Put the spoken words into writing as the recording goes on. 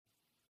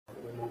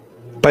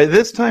By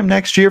this time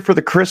next year for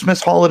the Christmas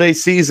holiday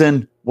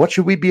season, what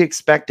should we be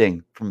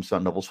expecting from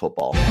Sun Devils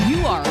football?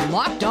 You are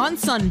Locked On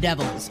Sun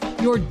Devils,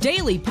 your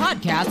daily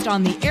podcast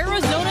on the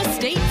Arizona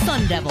State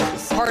Sun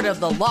Devils, part of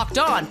the Locked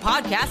On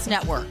Podcast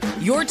Network,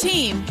 your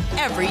team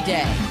every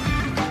day.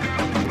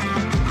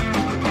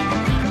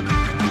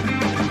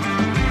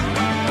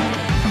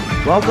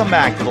 Welcome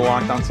back to the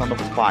Locked On Sun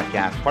Devils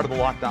podcast, part of the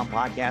Locked On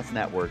Podcast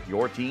Network,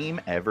 your team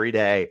every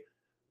day.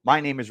 My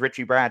name is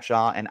Richie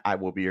Bradshaw, and I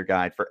will be your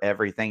guide for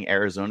everything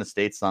Arizona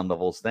State Sun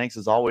Devils. Thanks,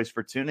 as always,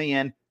 for tuning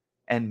in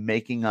and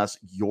making us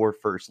your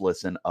first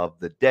listen of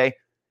the day.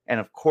 And,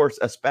 of course,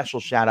 a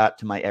special shout-out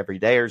to my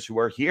everydayers who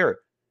are here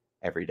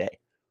every day.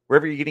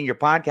 Wherever you're getting your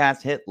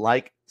podcast, hit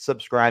like,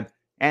 subscribe,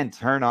 and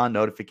turn on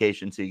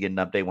notifications so you get an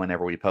update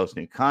whenever we post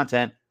new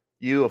content.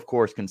 You, of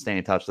course, can stay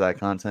in touch with that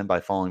content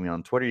by following me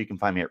on Twitter. You can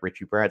find me at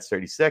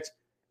RichieBrads36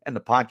 and the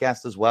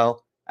podcast as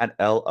well at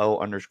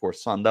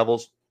LO_Sun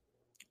Devils.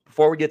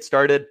 Before we get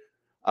started,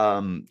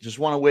 just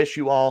want to wish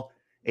you all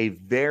a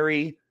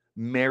very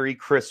Merry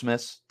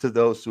Christmas to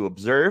those who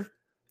observe,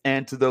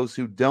 and to those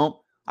who don't,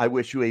 I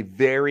wish you a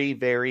very,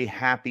 very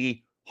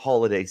happy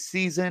holiday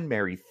season,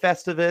 Merry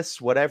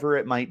Festivus, whatever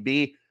it might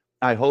be.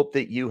 I hope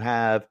that you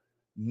have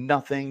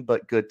nothing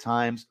but good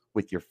times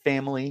with your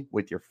family,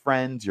 with your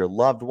friends, your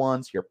loved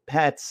ones, your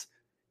pets,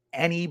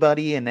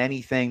 anybody and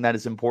anything that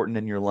is important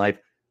in your life.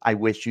 I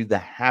wish you the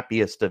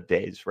happiest of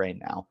days right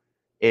now.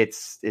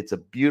 It's a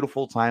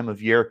beautiful time of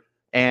year,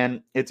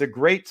 and it's a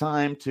great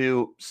time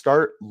to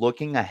start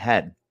looking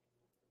ahead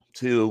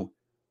to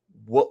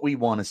what we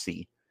want to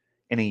see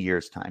in a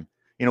year's time.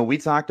 You know, we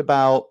talked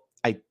about,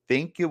 I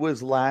think it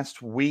was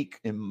last week,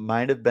 it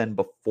might have been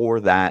before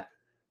that,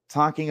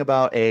 talking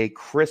about a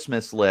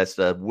Christmas list,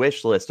 a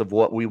wish list of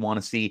what we want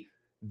to see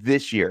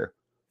this year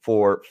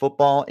for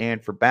football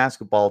and for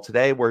basketball.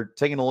 Today, we're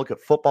taking a look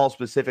at football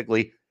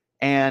specifically,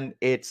 and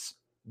it's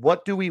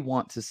what do we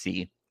want to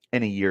see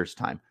in a year's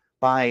time?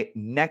 By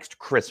next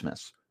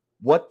Christmas,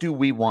 what do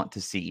we want to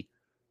see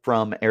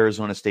from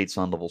Arizona State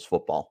Sun Devils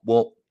football?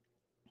 Well,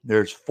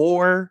 there's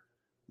four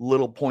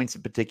little points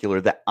in particular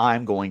that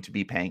I'm going to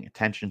be paying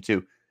attention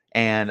to,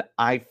 and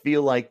I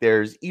feel like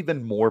there's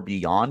even more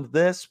beyond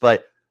this,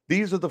 but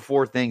these are the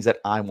four things that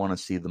I want to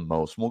see the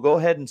most. We'll go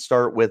ahead and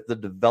start with the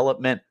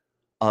development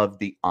of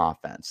the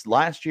offense.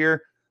 Last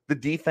year, the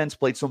defense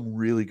played some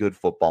really good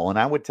football, and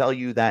I would tell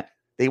you that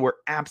they were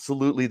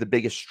absolutely the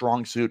biggest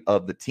strong suit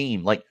of the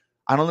team. Like,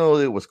 I don't know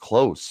if it was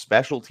close.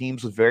 Special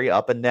teams was very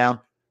up and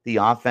down. The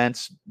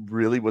offense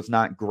really was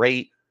not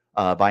great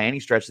by any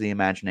stretch of the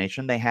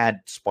imagination. They had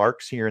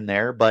sparks here and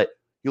there, but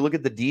you look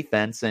at the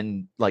defense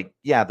and, like,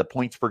 yeah, the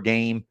points per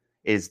game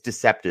is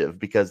deceptive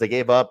because they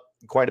gave up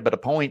quite a bit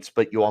of points,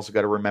 but you also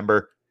got to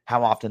remember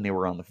how often they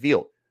were on the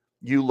field.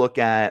 You look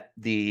at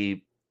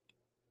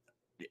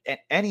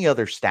any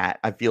other stat,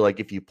 I feel like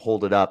if you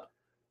pulled it up,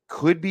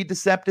 could be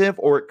deceptive,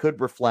 or it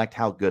could reflect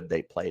how good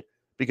they played,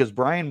 because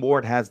Brian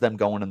Ward has them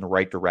going in the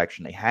right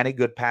direction. They had a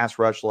good pass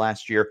rush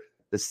last year.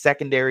 The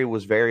secondary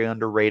was very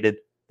underrated.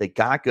 They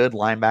got good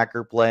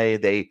linebacker play.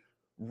 They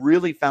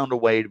really found a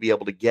way to be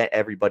able to get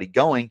everybody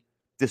going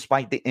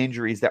despite the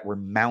injuries that were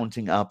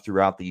mounting up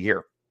throughout the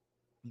year.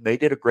 They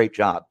did a great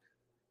job.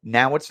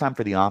 Now it's time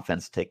for the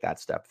offense to take that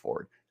step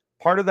forward.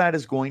 Part of that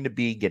is going to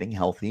be getting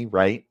healthy,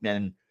 right?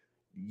 And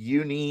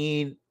you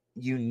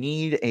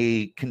need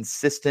a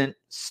consistent,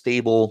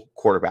 stable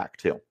quarterback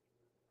too.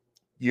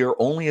 You're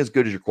only as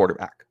good as your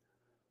quarterback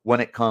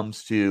when it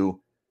comes to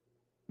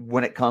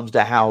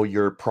how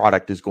your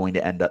product is going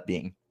to end up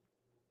being.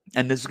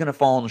 And this is going to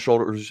fall on the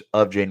shoulders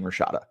of Jaden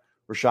Rashada.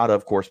 Rashada,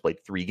 of course, played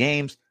 3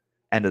 games,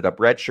 ended up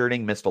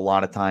redshirting, missed a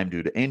lot of time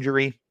due to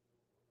injury.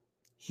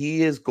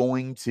 He is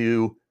going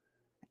to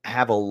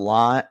have a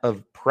lot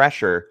of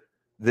pressure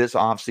this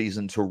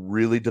offseason to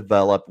really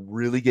develop,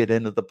 really get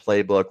into the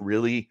playbook,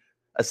 really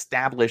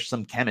establish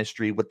some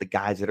chemistry with the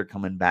guys that are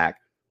coming back.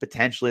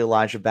 Potentially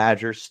Elijah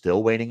Badger,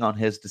 still waiting on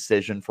his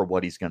decision for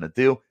what he's going to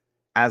do.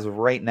 As of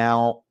right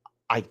now,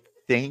 I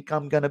think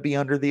I'm going to be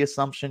under the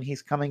assumption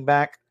he's coming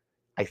back.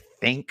 I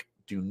think.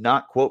 Do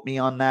not quote me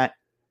on that.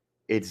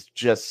 It's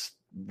just,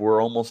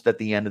 we're almost at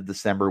the end of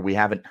December. We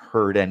haven't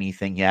heard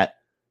anything yet.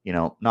 You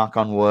know, knock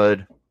on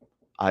wood.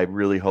 I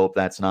really hope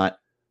that's not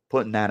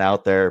putting that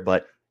out there.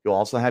 But you'll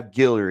also have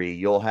Guillory.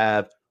 You'll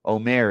have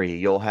O'Mary.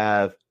 You'll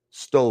have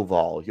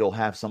Stovall. You'll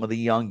have some of the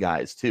young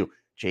guys too.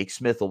 Jake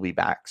Smith will be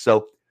back.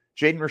 So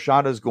Jaden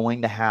Rashada is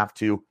going to have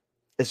to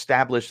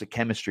establish the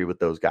chemistry with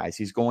those guys.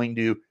 He's going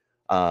to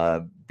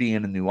be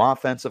in a new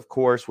offense, of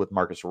course, with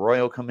Marcus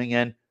Arroyo coming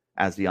in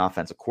as the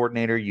offensive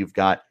coordinator. You've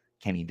got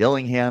Kenny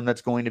Dillingham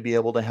that's going to be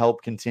able to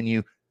help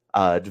continue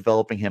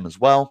developing him as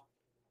well.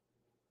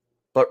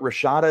 But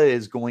Rashada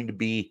is going to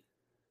be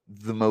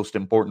the most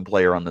important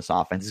player on this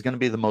offense. He's going to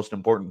be the most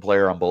important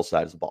player on both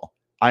sides of the ball.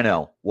 I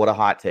know, what a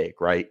hot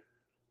take, right?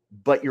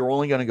 But you're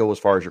only going to go as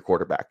far as your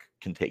quarterback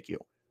can take you.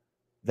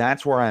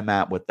 That's where I'm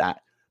at with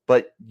that.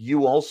 But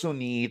you also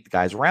need the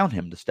guys around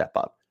him to step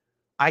up.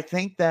 I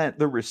think that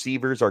the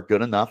receivers are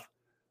good enough.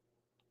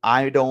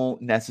 I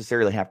don't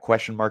necessarily have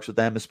question marks with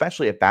them,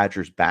 especially at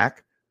Badger's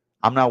back.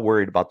 I'm not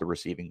worried about the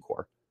receiving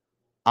core.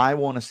 I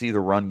want to see the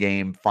run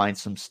game find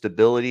some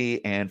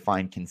stability and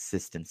find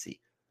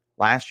consistency.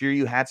 Last year,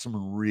 you had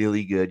some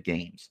really good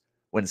games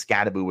when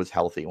Scadaboo was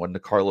healthy, when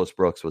Carlos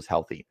Brooks was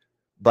healthy.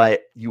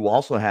 But you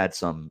also had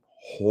some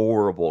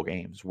horrible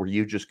games where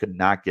you just could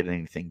not get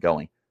anything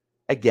going.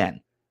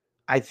 Again,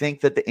 I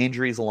think that the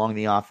injuries along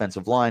the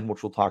offensive line,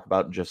 which we'll talk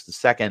about in just a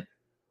second,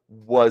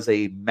 was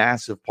a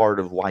massive part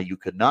of why you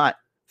could not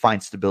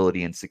find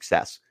stability and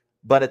success.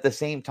 But at the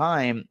same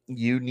time,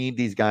 you need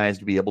these guys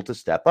to be able to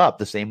step up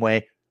the same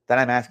way that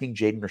I'm asking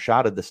Jaden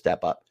Rashada to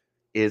step up.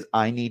 Is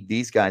I need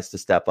these guys to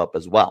step up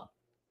as well.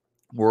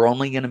 We're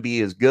only going to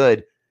be as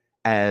good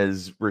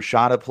as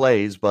Rashada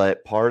plays,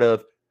 but part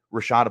of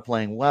Rashada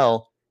playing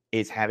well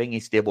is having a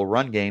stable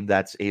run game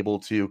that's able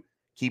to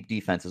keep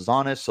defenses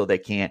honest so they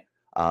can't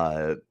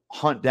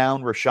hunt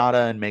down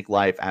Rashada and make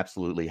life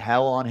absolutely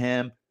hell on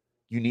him.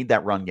 You need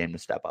that run game to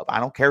step up. I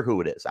don't care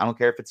who it is. I don't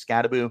care if it's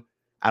Scadaboo.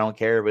 I don't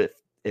care if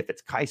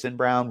it's Kyson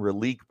Brown,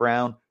 Raleek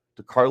Brown,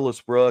 to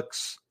Carlos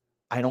Brooks.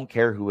 I don't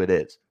care who it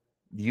is.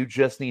 You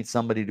just need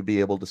somebody to be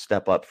able to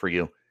step up for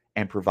you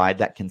and provide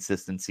that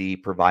consistency,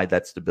 provide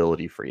that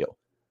stability for you.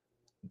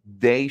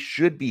 They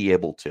should be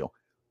able to.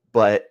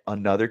 But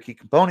another key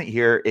component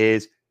here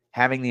is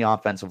having the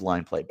offensive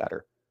line play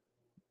better.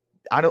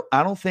 I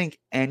don't think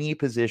any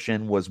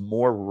position was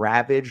more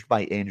ravaged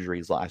by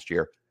injuries last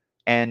year.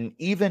 And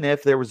even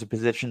if there was a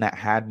position that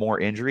had more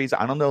injuries,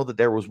 I don't know that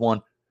there was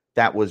one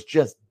that was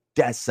just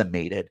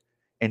decimated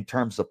in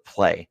terms of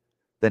play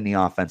than the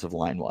offensive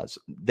line was.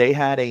 They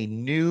had a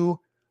new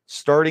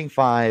starting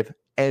five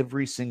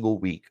every single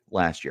week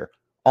last year.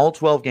 All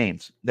 12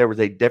 games, there was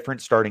a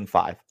different starting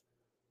five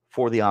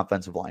for the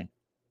offensive line.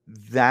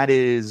 That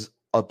is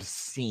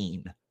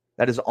obscene.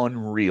 That is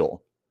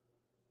unreal.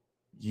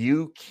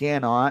 You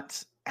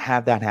cannot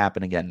have that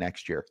happen again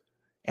next year.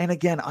 And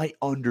again, I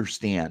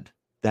understand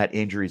that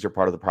injuries are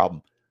part of the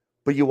problem,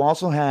 but you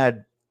also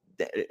had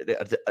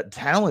a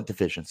talent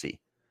deficiency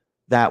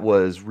that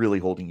was really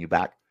holding you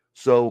back.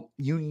 So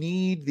you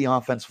need the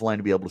offensive line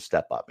to be able to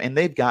step up, and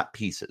they've got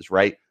pieces,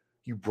 right?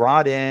 You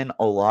brought in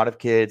a lot of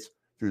kids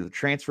through the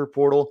transfer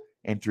portal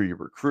and through your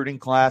recruiting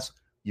class.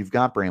 You've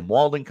got Bram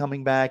Walden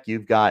coming back.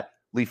 You've got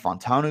Lee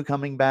Fontanu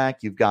coming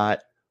back. You've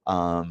got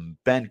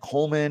Ben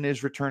Coleman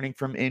is returning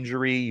from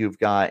injury. You've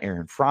got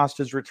Aaron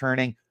Frost is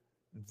returning.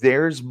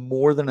 There's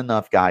more than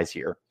enough guys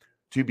here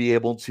to be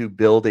able to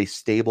build a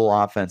stable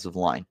offensive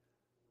line,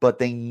 but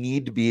they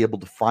need to be able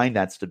to find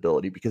that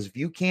stability, because if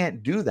you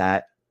can't do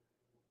that,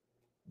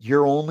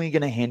 you're only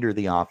going to hinder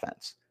the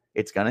offense.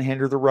 It's going to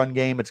hinder the run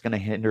game. It's going to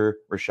hinder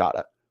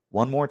Rashada.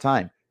 One more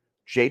time,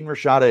 Jaden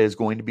Rashada is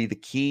going to be the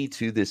key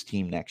to this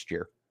team next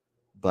year.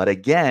 But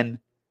again,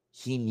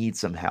 he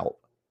needs some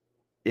help.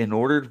 In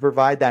order to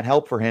provide that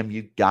help for him,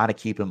 you got to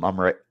keep him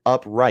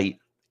upright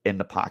in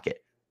the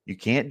pocket. You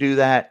can't do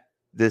that.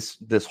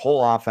 This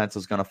whole offense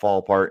is going to fall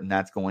apart, and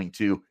that's going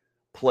to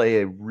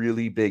play a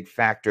really big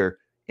factor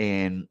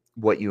in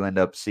what you end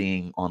up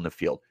seeing on the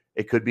field.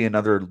 It could be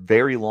another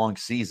very long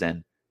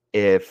season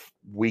if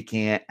we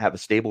can't have a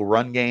stable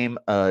run game,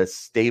 a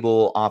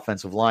stable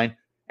offensive line,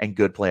 and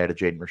good play out of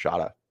Jaden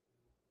Rashada.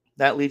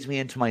 That leads me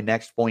into my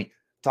next point,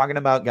 talking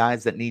about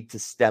guys that need to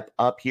step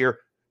up here.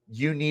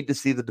 You need to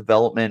see the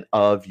development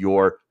of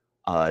your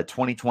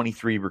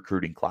 2023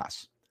 recruiting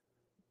class.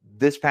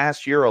 This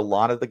past year, a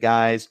lot of the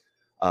guys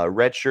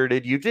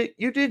redshirted.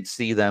 You did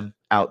see them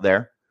out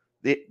there.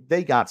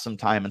 They got some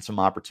time and some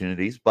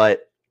opportunities,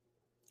 but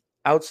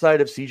outside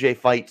of CJ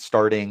Fight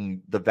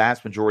starting the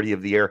vast majority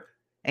of the year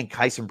and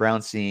Kyson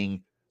Brown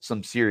seeing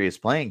some serious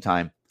playing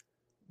time,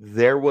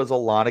 there was a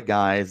lot of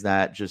guys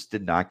that just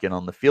did not get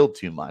on the field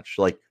too much.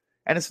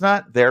 And it's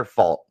not their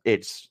fault.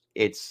 It's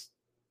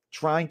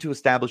trying to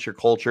establish your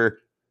culture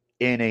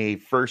in a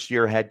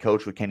first-year head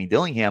coach with Kenny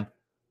Dillingham.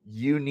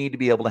 You need to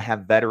be able to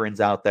have veterans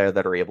out there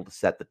that are able to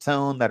set the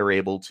tone, that are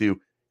able to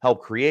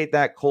help create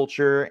that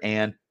culture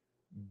and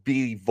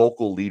be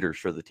vocal leaders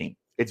for the team.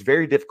 It's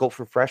very difficult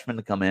for freshmen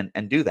to come in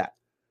and do that.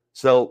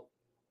 So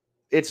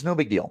it's no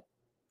big deal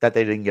that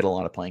they didn't get a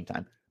lot of playing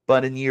time.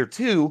 But in year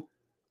two,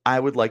 I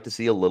would like to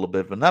see a little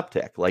bit of an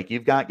uptick. Like,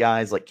 you've got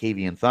guys like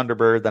Kavian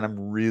Thunderbird that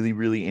I'm really,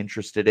 really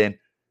interested in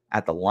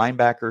at the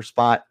linebacker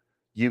spot.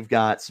 You've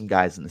got some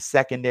guys in the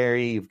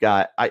secondary. You've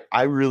got,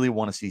 I really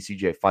want to see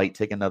CJ Fight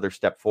take another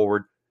step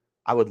forward.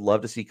 I would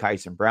love to see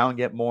Kyson Brown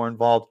get more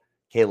involved.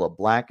 Caleb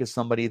Black is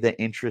somebody that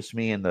interests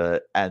me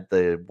at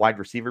the wide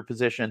receiver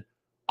position.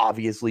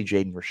 Obviously,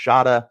 Jaden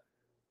Rashada.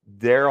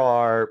 There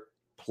are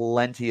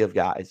plenty of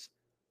guys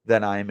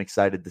that I am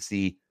excited to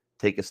see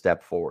take a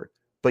step forward,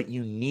 but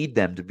you need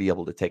them to be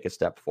able to take a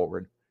step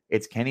forward.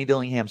 It's Kenny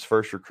Dillingham's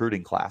first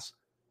recruiting class.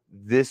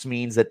 This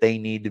means that they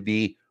need to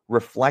be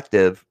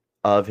reflective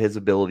of his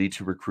ability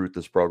to recruit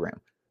this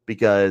program,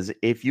 because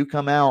if you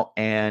come out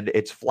and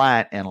it's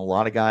flat and a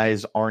lot of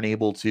guys aren't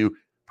able to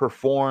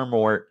perform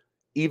or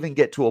even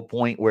get to a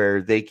point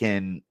where they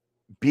can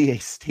be a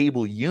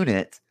stable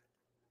unit,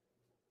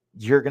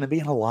 you're going to be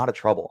in a lot of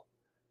trouble.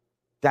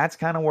 that's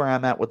kind of where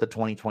I'm at with the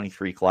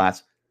 2023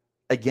 class.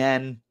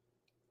 Again,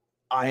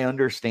 I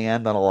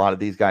understand that a lot of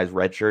these guys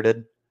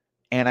redshirted,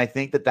 and I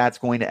think that that's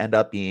going to end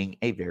up being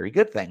a very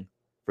good thing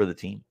for the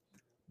team.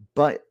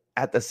 But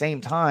at the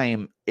same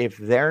time, if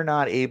they're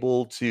not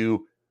able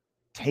to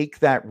take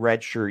that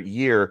redshirt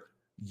year,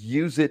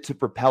 use it to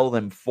propel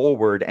them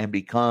forward and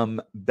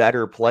become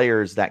better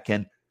players that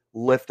can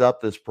lift up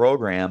this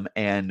program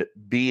and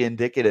be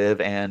indicative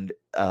and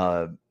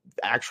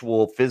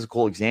actual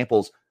physical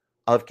examples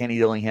of Kenny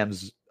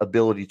Dillingham's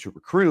ability to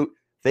recruit,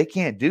 if they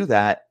can't do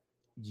that,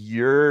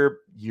 you're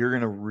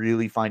going to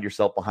really find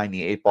yourself behind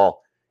the 8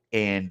 ball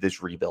in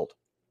this rebuild.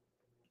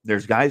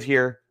 There's guys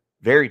here,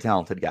 very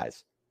talented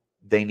guys.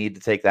 They need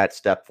to take that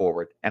step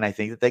forward, and I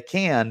think that they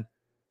can.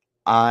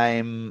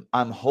 I'm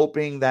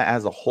hoping that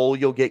as a whole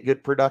you'll get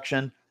good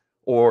production,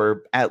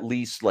 or at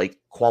least like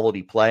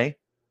quality play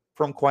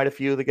from quite a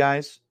few of the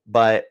guys,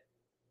 but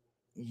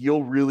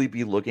you'll really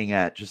be looking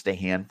at just a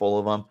handful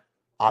of them.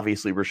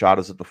 Obviously,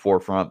 Rashada's at the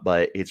forefront,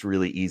 but it's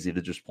really easy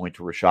to just point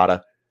to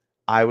Rashada.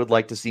 I would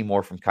like to see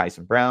more from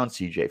Kyson Brown,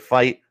 CJ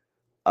Fight.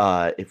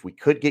 If we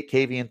could get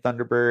Kavian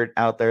Thunderbird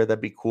out there,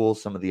 that'd be cool.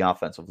 Some of the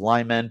offensive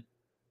linemen.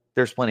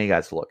 There's plenty of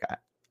guys to look at.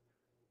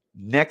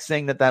 Next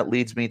thing that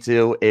leads me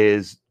to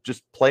is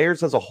just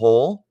players as a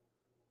whole.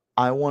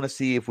 I want to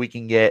see if we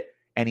can get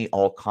any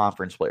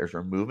all-conference players.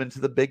 We're moving to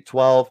the Big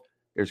 12.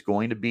 There's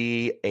going to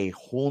be a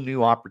whole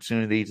new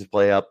opportunity to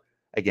play up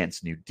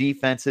against new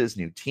defenses,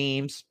 new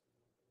teams,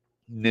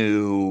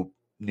 new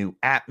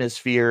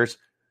atmospheres.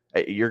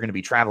 You're going to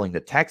be traveling to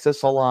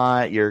Texas a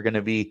lot. You're going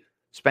to be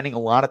spending a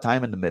lot of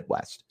time in the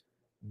Midwest.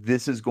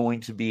 This is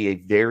going to be a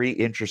very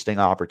interesting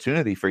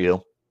opportunity for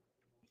you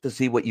to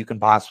see what you can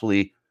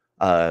possibly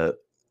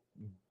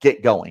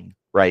get going,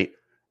 right?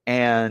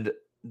 And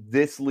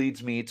this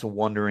leads me to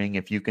wondering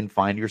if you can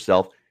find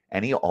yourself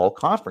any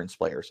all-conference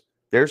players.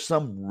 There's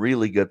some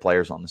really good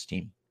players on this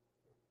team.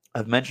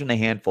 I've mentioned a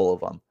handful of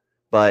them,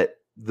 but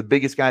the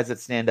biggest guys that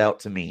stand out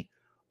to me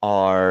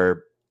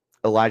are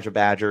Elijah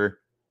Badger,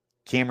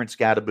 Cameron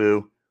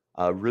Scadaboo,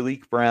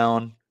 Raleek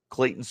Brown,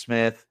 Clayton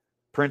Smith,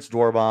 Prince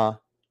Dorbaugh,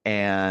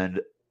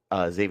 and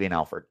Xavier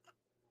Alford.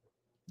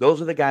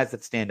 Those are the guys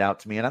that stand out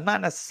to me. And I'm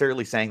not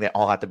necessarily saying they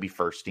all have to be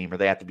first team or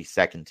they have to be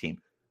second team.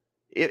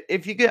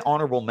 If you get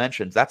honorable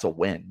mentions, that's a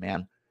win,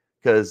 man.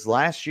 Because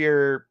last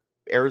year,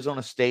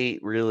 Arizona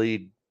State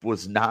really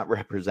was not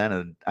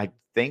represented. I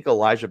think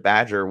Elijah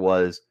Badger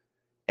was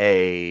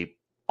a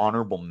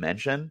honorable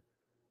mention.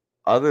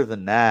 Other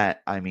than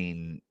that, I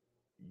mean,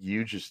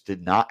 you just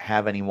did not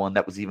have anyone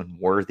that was even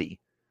worthy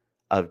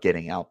of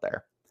getting out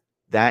there.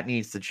 That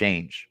needs to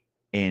change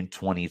in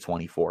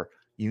 2024.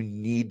 You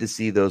need to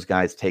see those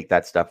guys take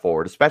that step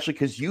forward, especially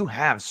because you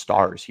have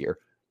stars here.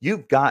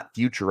 You've got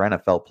future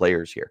NFL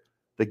players here.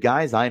 The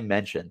guys I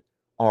mentioned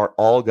are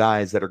all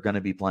guys that are going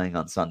to be playing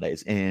on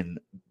Sundays in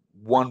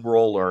one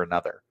role or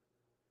another.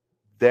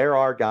 There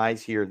are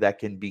guys here that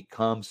can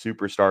become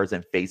superstars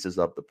and faces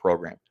of the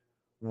program.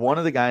 One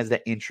of the guys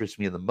that interests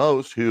me the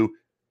most, who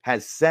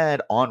has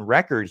said on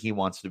record he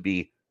wants to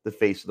be the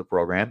face of the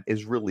program,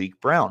 is Raleek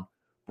Brown.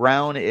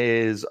 Brown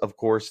is, of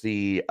course,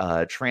 the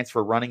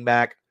transfer running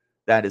back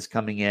that is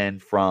coming in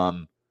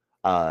from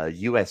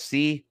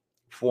USC,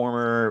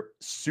 former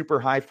super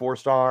high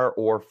 4-star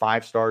or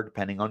 5-star,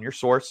 depending on your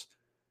source.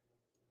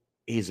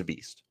 He's a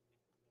beast.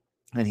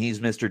 And he's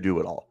Mr.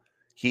 Do-It-All.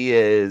 He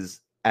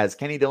is, as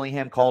Kenny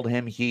Dillingham called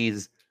him,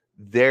 he's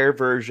their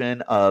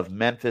version of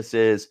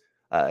Memphis's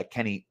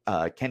Kenny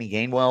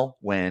Gainwell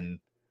when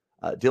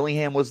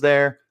Dillingham was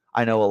there.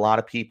 I know a lot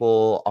of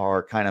people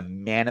are kind of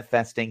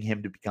manifesting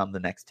him to become the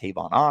next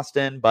Tavon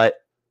Austin, but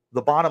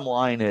the bottom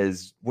line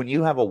is when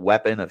you have a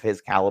weapon of his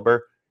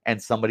caliber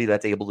and somebody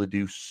that's able to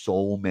do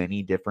so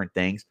many different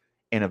things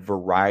in a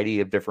variety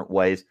of different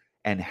ways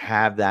and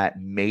have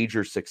that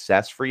major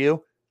success for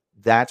you,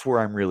 that's where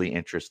I'm really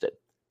interested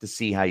to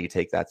see how you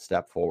take that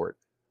step forward.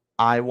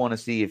 I want to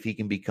see if he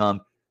can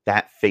become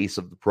that face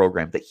of the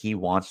program that he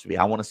wants to be.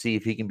 I want to see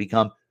if he can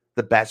become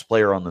the best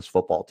player on this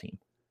football team.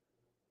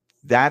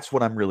 That's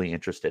what I'm really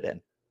interested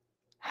in.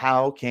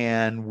 How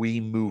can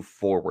we move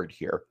forward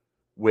here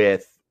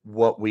with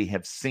what we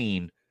have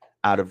seen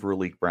out of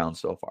Raleek Brown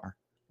so far?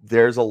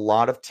 There's a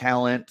lot of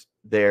talent.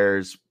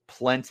 There's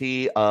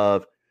plenty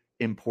of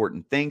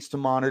important things to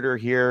monitor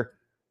here.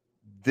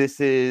 This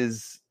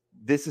is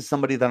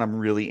somebody that I'm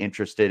really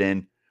interested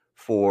in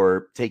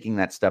for taking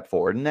that step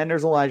forward. And then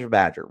there's Elijah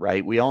Badger,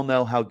 right? We all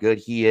know how good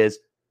he is.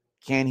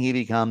 Can he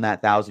become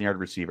that 1,000-yard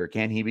receiver?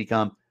 Can he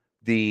become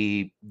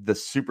the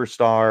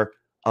superstar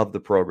of the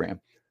program?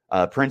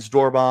 Prince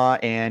Dorbaugh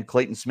and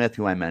Clayton Smith,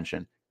 who I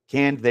mentioned,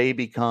 can they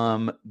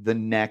become the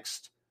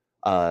next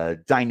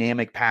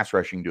dynamic pass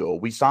rushing duo?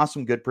 We saw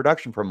some good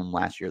production from them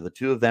last year. The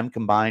two of them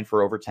combined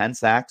for over 10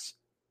 sacks.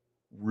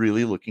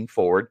 Really looking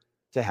forward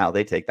to how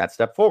they take that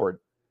step forward.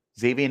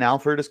 Xavier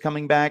Alford is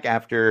coming back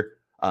after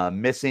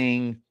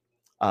missing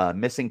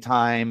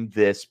time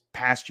this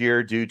past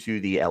year due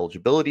to the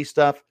eligibility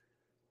stuff.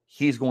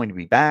 He's going to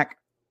be back.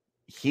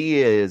 He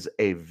is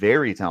a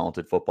very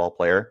talented football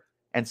player.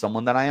 and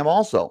someone that I am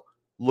also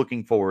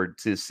looking forward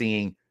to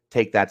seeing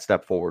take that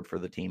step forward for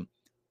the team.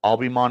 I'll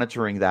be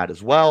monitoring that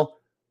as well.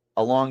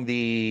 Along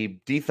the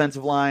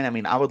defensive line, I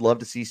mean, I would love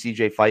to see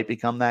CJ Fight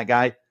become that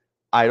guy.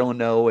 I don't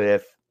know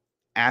if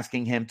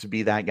asking him to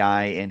be that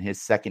guy in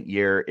his second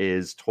year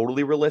is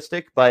totally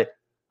realistic, but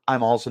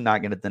I'm also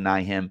not going to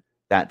deny him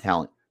that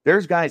talent.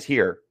 There's guys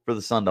here for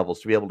the Sun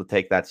Devils to be able to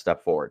take that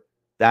step forward.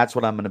 That's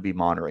what I'm going to be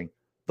monitoring.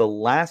 The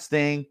last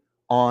thing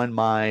on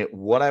my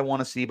what I want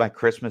to see by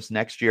Christmas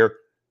next year,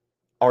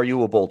 are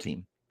you a bowl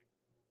team?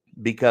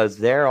 Because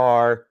there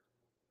are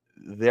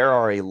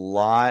a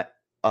lot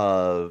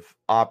of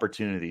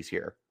opportunities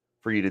here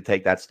for you to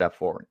take that step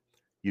forward.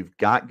 You've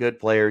got good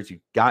players, you've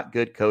got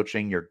good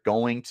coaching, you're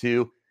going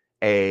to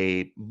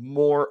a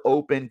more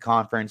open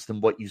conference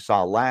than what you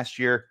saw last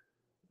year.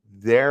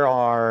 There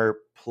are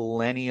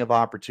plenty of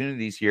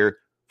opportunities here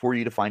for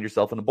you to find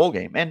yourself in a bowl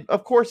game. And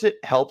of course, it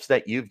helps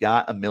that you've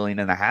got 1.5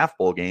 million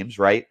bowl games,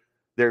 right?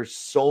 There's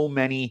so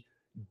many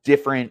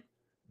different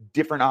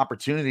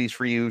opportunities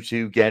for you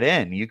to get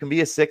in. You can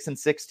be a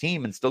 6-6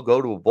 team and still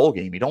go to a bowl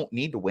game. You don't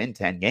need to win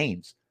 10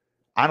 games.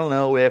 I don't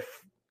know if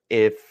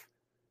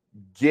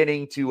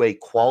getting to a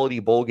quality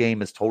bowl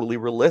game is totally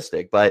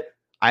realistic, but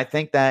I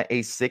think that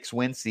a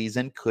 6-win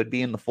season could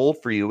be in the fold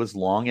for you as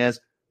long as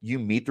you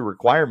meet the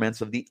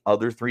requirements of the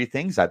other 3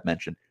 things I've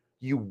mentioned.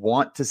 You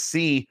want to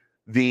see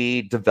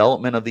the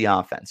development of the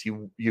offense.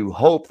 You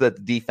hope that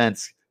the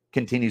defense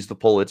continues to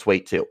pull its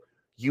weight too.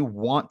 You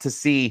want to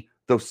see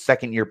those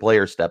second-year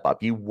players step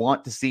up. You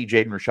want to see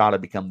Jaden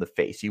Rashada become the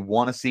face. You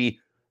want to see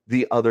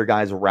the other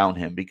guys around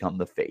him become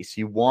the face.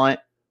 You want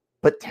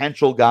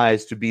potential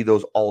guys to be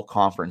those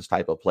all-conference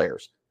type of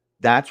players.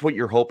 That's what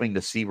you're hoping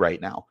to see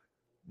right now.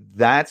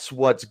 That's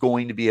what's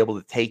going to be able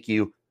to take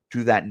you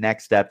to that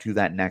next step, to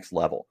that next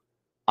level.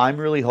 I'm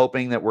really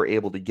hoping that we're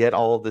able to get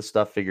all of this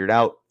stuff figured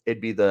out.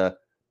 It'd be the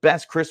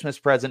best Christmas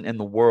present in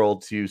the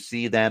world to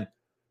see them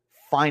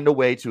find a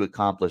way to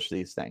accomplish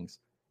these things.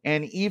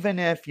 And even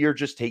if you're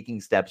just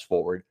taking steps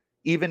forward,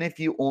 even if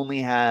you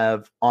only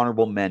have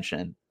honorable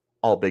mention,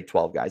 all Big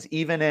 12 guys,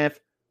 even if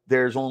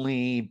there's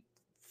only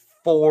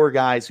 4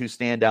 guys who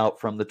stand out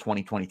from the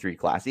 2023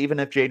 class, even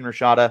if Jaden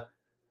Rashada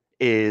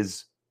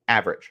is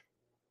average,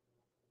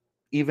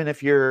 even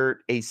if you're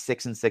a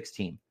 6-6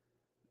 team,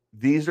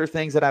 these are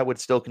things that I would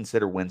still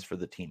consider wins for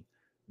the team.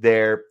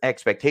 They're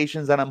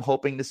expectations that I'm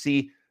hoping to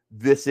see.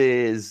 This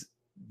is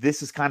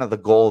kind of the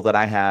goal that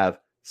I have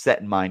set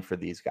in mind for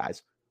these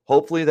guys.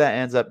 Hopefully that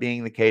ends up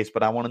being the case,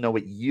 but I want to know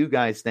what you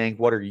guys think.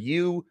 What are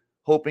you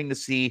hoping to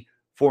see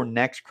for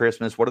next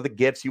Christmas? What are the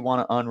gifts you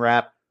want to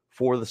unwrap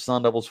for the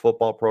Sun Devils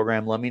football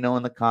program? Let me know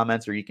in the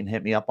comments, or you can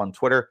hit me up on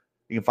Twitter.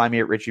 You can find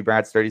me at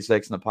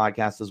RichieBrats36 in the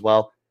podcast as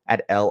well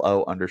at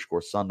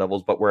LO_Sun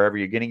Devils. But wherever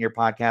you're getting your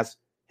podcasts,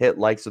 hit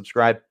like,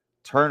 subscribe,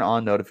 turn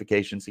on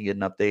notifications to get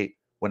an update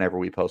whenever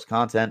we post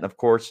content. Of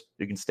course,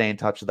 you can stay in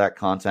touch with that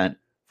content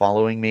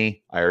following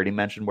me. I already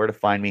mentioned where to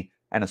find me,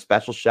 and a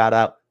special shout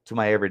out to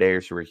my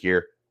everydayers who are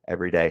here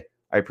every day.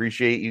 I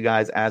appreciate you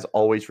guys as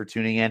always for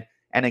tuning in.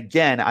 And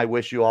again, I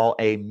wish you all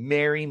a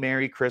Merry,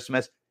 Merry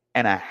Christmas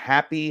and a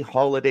happy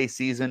holiday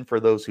season for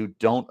those who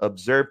don't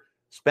observe.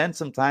 Spend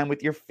some time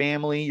with your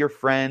family, your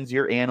friends,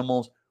 your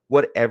animals,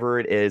 whatever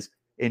it is.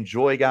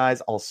 Enjoy,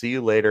 guys. I'll see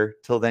you later.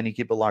 Till then, you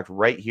keep it locked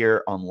right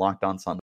here on Locked On Sun.